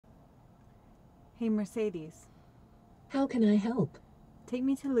Hey Mercedes, How can I help? take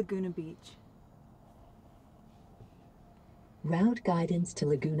me to Laguna Beach. Route guidance to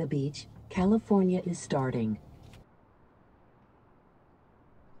Laguna Beach, California is starting.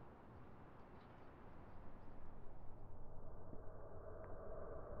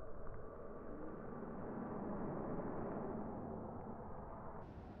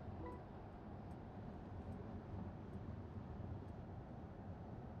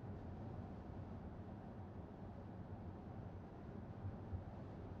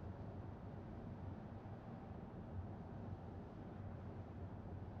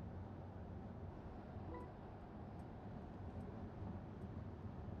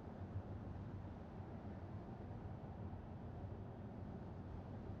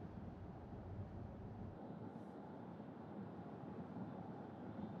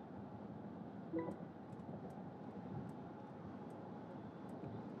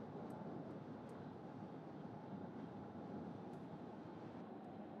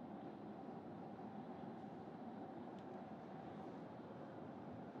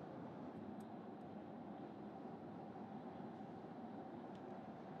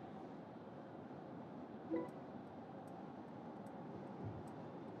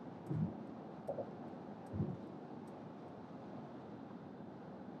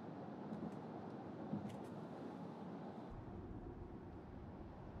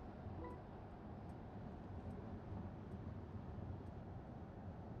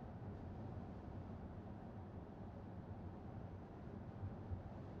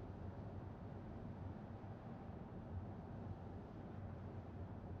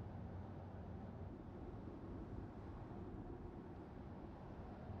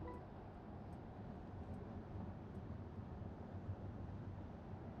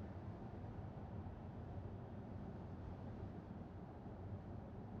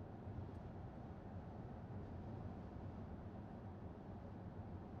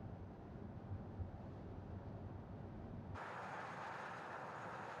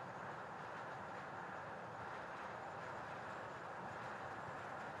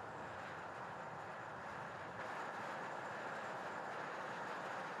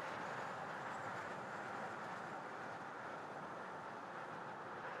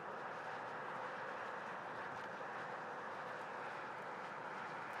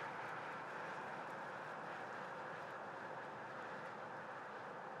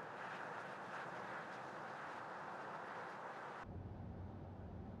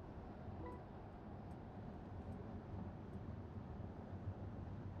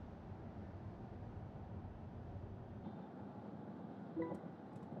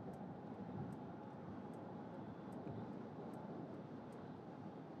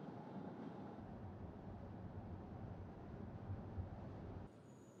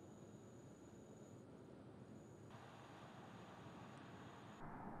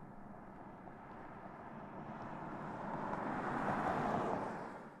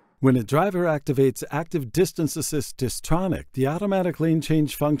 When a driver activates Active Distance Assist DISTRONIC, the automatic lane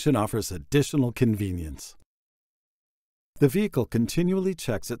change function offers additional convenience. The vehicle continually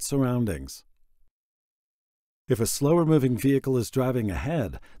checks its surroundings. If a slower-moving vehicle is driving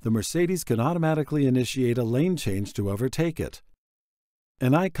ahead, the Mercedes can automatically initiate a lane change to overtake it.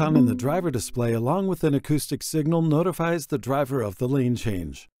 An icon in the driver display along with an acoustic signal notifies the driver of the lane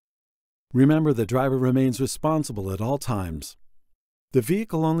change. Remember, the driver remains responsible at all times. The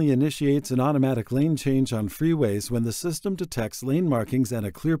vehicle only initiates an automatic lane change on freeways when the system detects lane markings and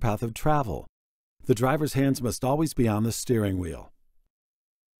a clear path of travel. The driver's hands must always be on the steering wheel.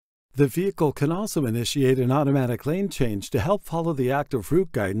 The vehicle can also initiate an automatic lane change to help follow the active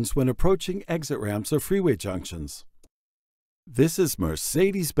route guidance when approaching exit ramps or freeway junctions. This is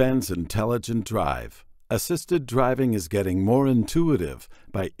Mercedes Benz Intelligent Drive. Assisted driving is getting more intuitive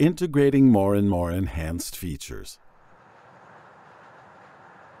by integrating more and more enhanced features.